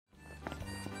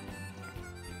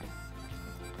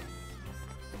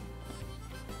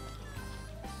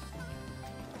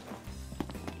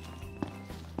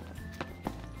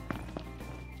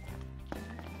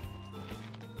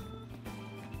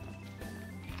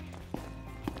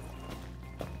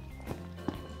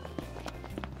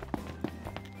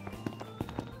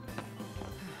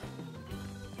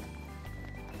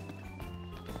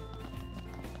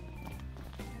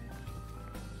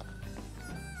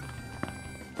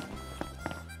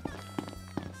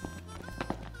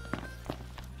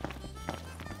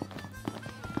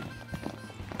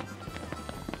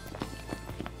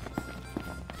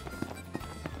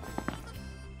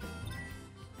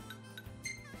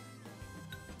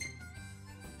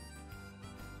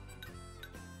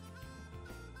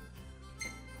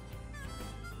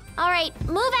Alright,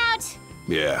 move out!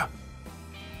 Yeah.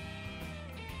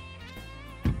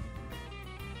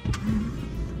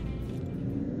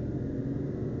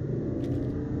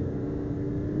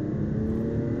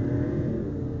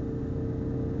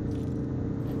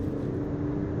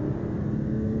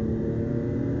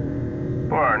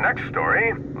 For our next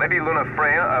story, Lady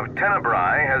Lunafreya of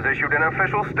Tenebrae has issued an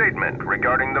official statement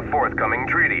regarding the forthcoming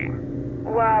treaty.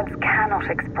 Words cannot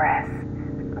express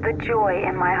the joy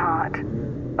in my heart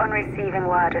on receiving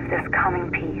word of this coming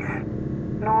peace,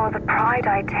 nor the pride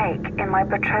I take in my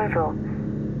betrothal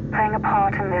playing a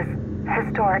part in this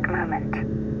historic moment.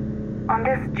 On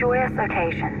this joyous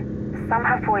occasion, some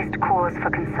have voiced cause for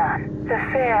concern. The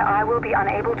fear I will be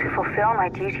unable to fulfill my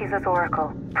duties as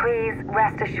Oracle. Please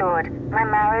rest assured, my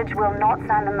marriage will not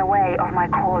stand in the way of my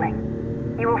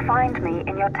calling. You will find me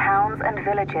in your towns and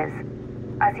villages,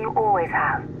 as you always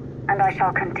have, and I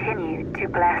shall continue to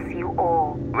bless you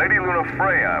all. Lady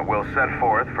Lunafreya will set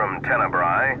forth from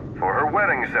Tenebrae for her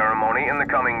wedding ceremony in the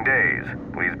coming days.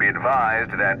 Please be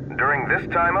advised that during this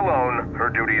time alone, her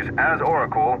duties as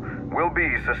Oracle will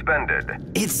be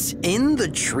suspended. It's in the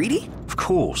treaty? Of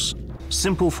course.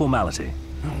 Simple formality.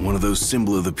 One of those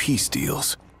symbol of the peace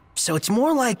deals. So it's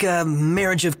more like a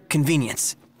marriage of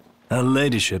convenience. Her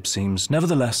ladyship seems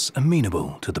nevertheless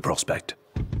amenable to the prospect.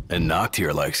 And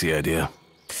Noctis likes the idea.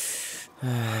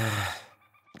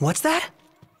 What's that?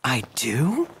 I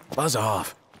do? Buzz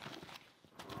off.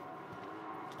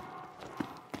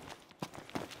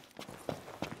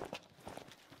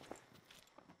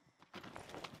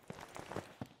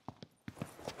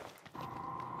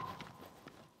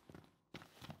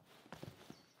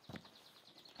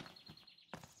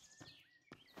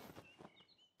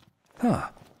 Huh.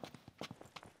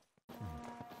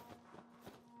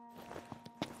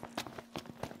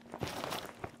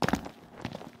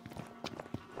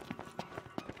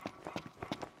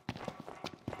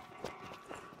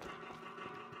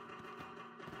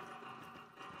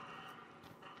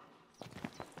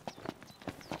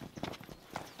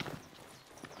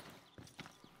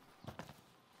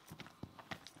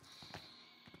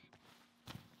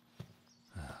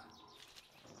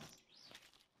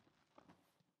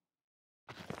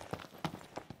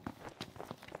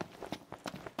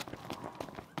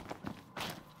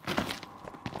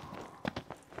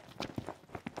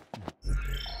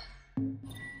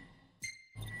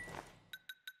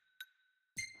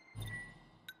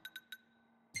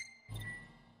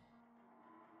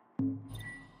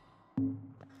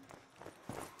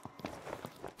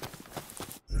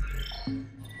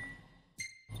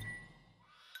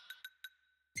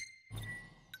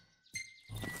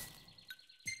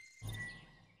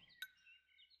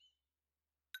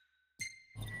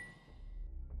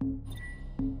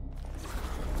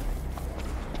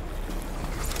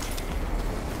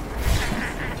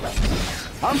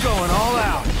 I'm going all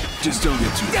out. Just don't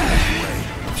get too far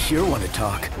away. Sure want to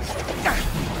talk.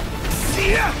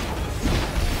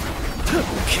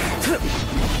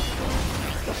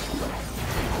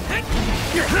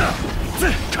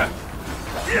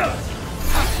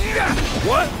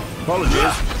 What?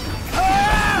 Apologies.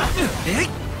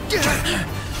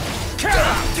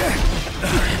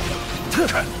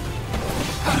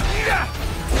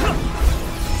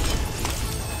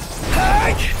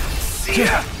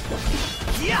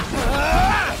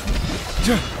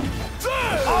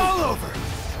 All over!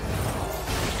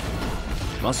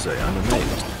 Must say, I'm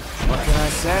amazed. What can I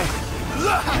say?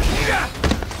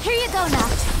 Here you go,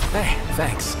 Noct. Hey,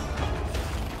 thanks.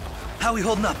 How we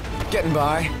holding up? Getting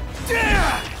by.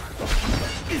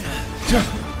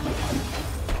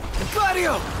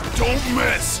 Gladio! Don't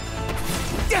miss!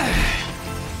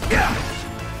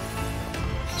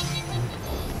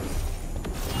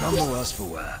 None the worse for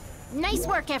wear. Nice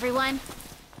work, everyone.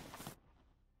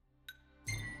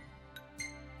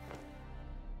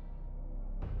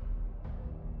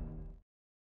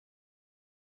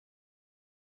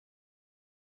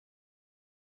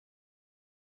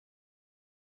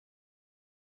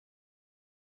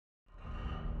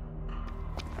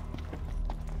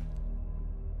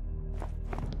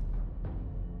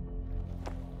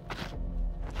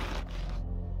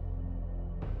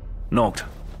 Noct.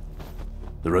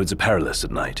 The roads are perilous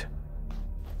at night.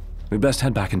 We'd best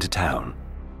head back into town.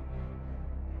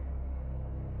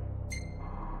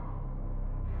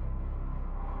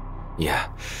 Yeah,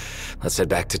 let's head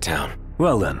back to town.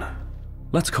 Well then,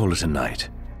 let's call it a night.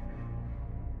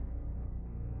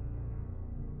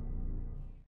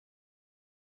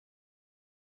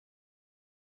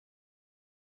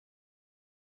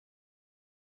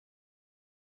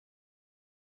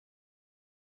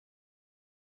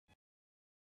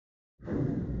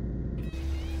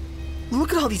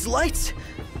 Look at all these lights!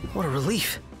 What a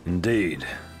relief. Indeed.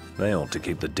 They ought to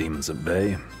keep the demons at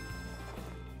bay.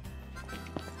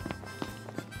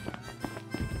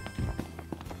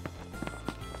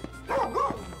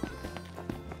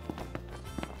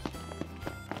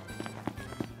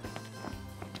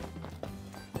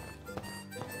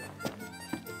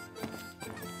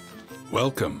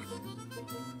 Welcome.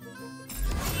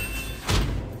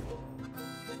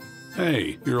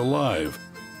 Hey, you're alive.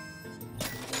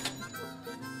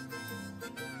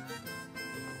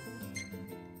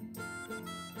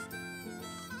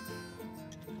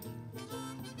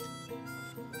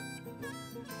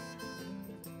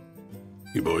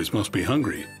 You boys must be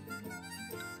hungry.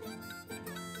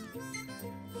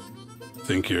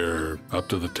 Think you're up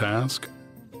to the task?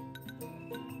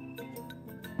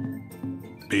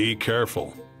 Be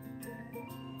careful.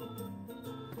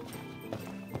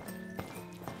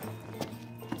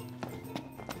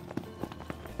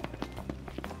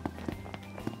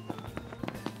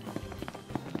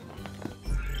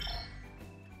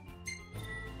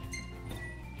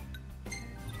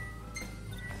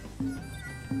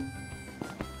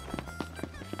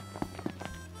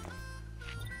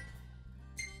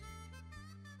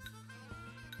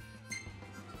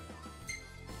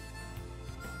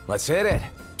 Let's hit it.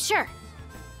 Sure.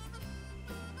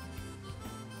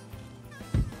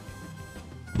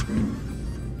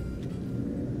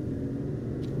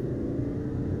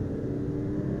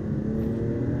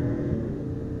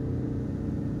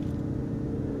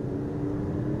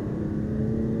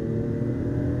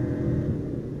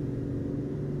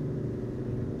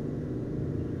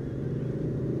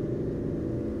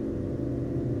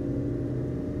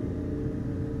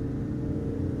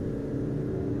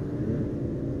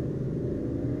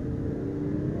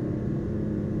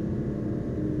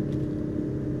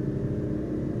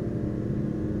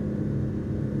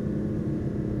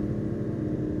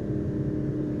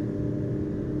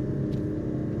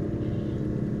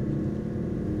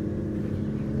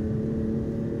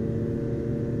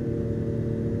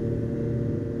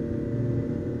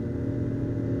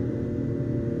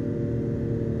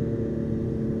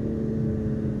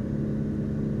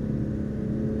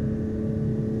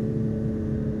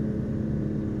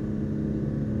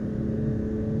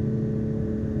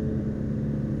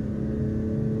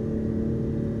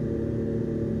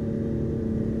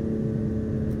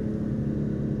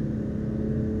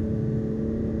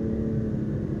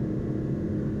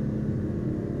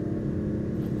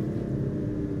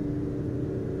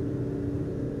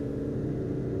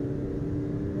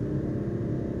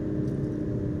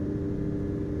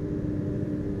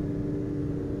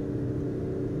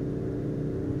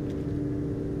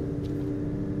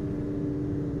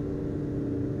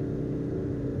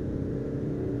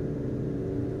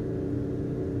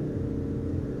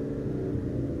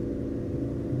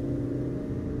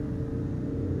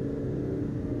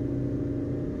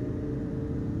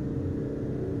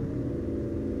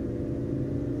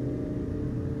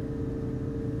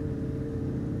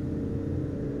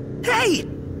 Hey!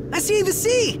 I see the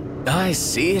sea! I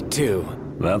see it too.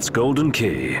 That's Golden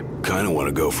Key. Kinda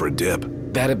wanna go for a dip.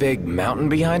 That a big mountain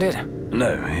behind it?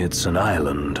 No, it's an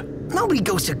island. Nobody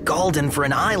goes to Golden for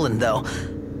an island, though.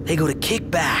 They go to kick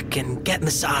back and get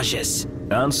massages.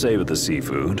 And savor the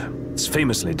seafood. It's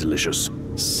famously delicious.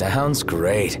 Sounds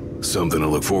great. Something to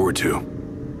look forward to.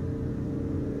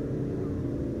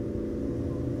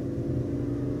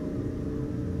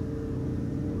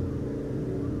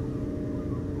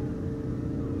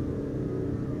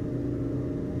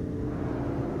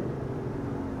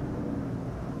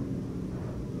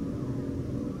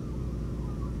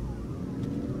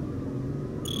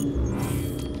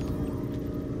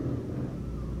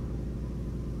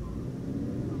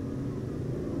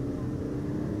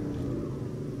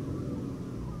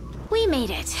 We made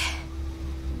it.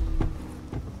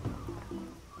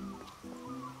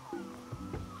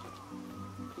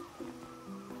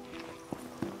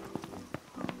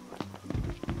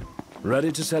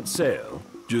 Ready to set sail?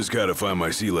 Just gotta find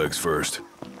my sea legs first.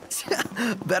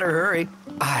 Better hurry.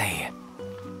 Aye.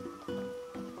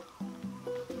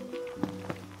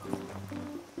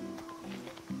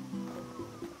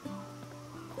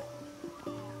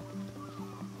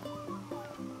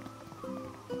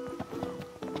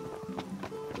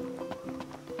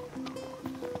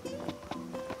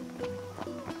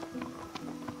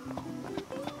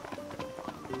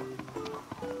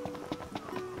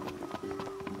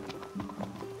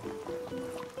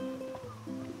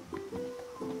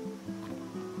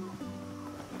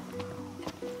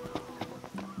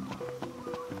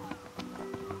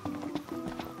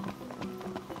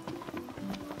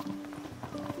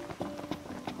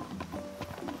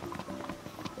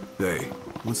 Hey,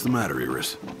 what's the matter,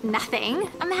 Iris? Nothing.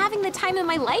 I'm having the time of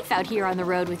my life out here on the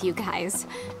road with you guys.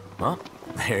 Well,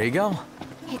 there you go.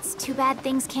 It's too bad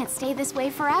things can't stay this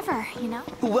way forever, you know?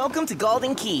 Welcome to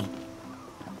Golden Key.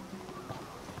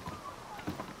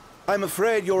 I'm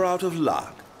afraid you're out of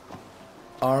luck.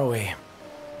 Are we?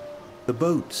 The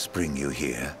boats bring you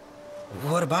here.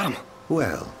 What about them?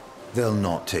 Well, they'll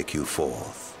not take you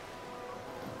forth.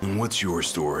 And what's your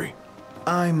story?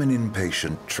 I'm an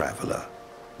impatient traveler,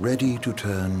 ready to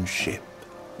turn ship.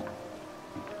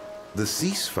 The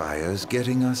ceasefire's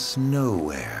getting us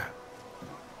nowhere.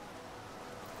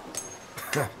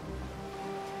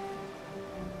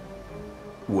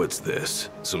 What's this?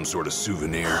 Some sort of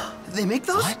souvenir? They make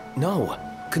those? What? No.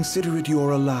 Consider it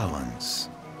your allowance.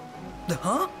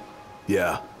 Huh?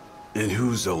 Yeah. And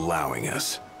who's allowing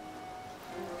us?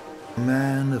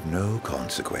 Man of no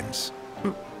consequence.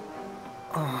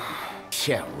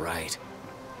 Yeah, right.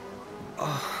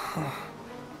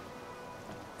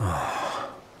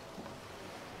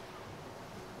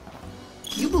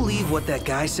 You believe what that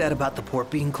guy said about the port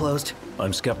being closed?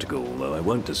 I'm skeptical, though I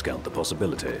won't discount the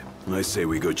possibility. I say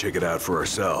we go check it out for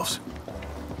ourselves.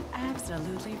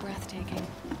 Absolutely breathtaking.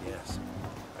 Yes,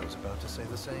 I was about to say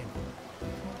the same.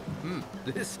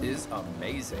 This is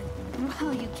amazing.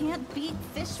 Well, you can't beat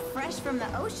fish fresh from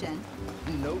the ocean.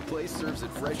 No place serves it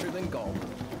fresher than Galden.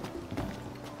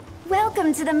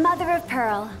 Welcome to the Mother of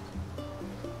Pearl.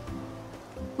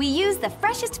 We use the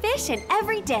freshest fish in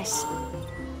every dish.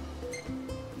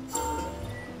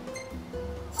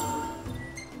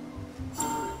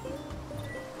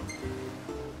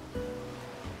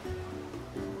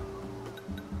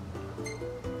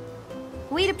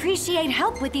 We'd appreciate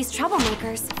help with these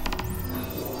troublemakers.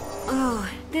 Oh,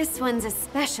 this one's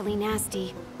especially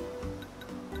nasty.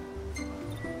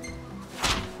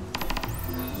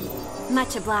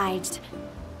 Much obliged.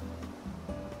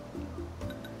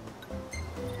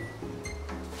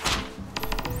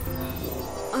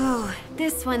 Oh,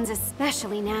 this one's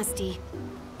especially nasty.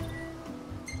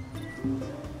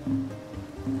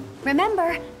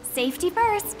 Remember, safety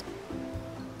first.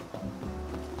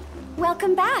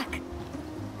 Welcome back.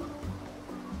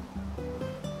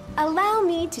 Allow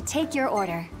me to take your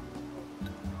order.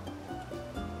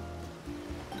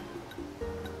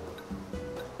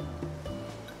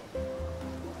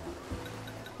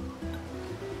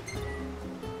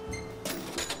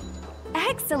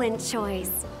 Excellent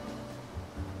choice.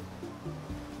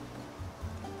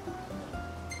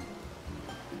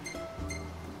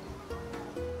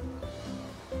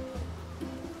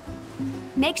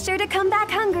 Make sure to come back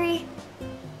hungry.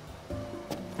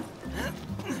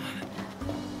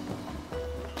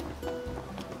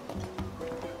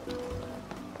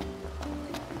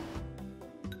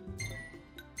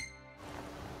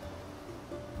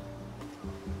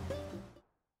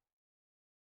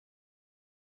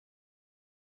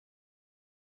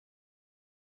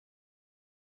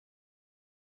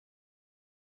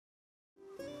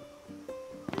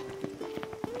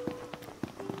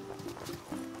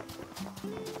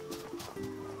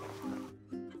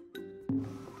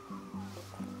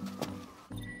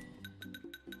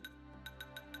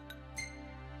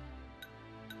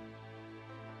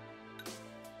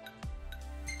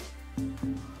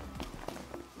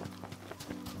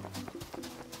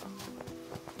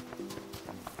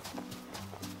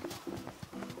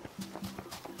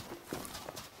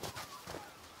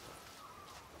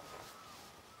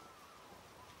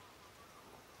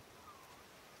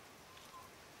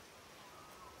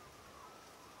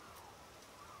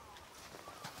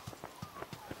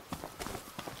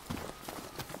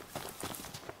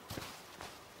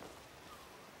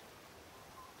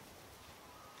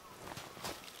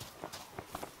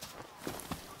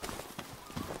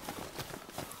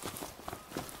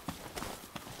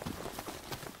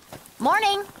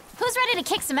 Morning! Who's ready to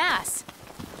kick some ass?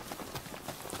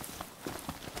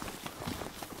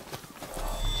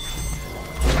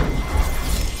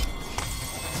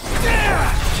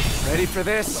 Ready for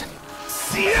this?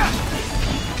 See ya!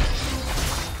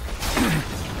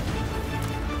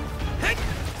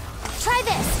 Try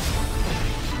this!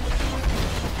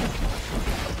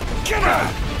 Come on!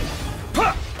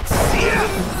 See ya!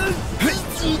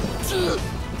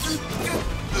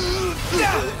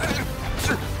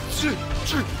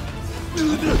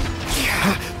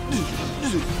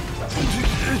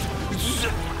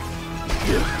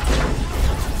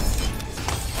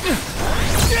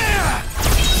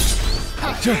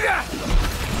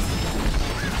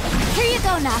 Here you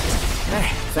go, Noctis. Hey,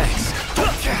 thanks.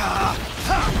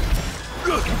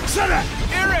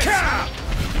 Iris!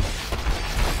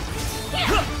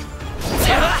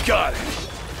 Got it.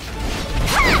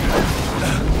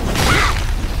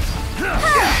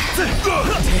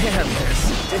 Damn,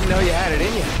 Liz. Didn't know you had it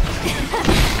in you.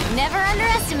 Never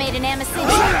underestimate an amidst.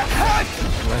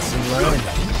 Lesson learned.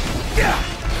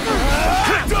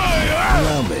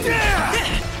 Allow me.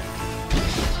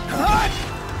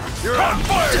 You're on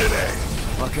fire today!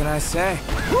 What can I say?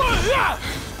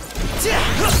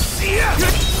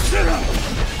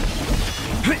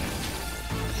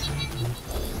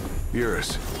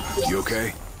 Eurus, you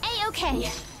okay? A-okay.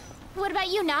 What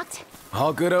about you, Noct?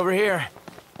 All good over here.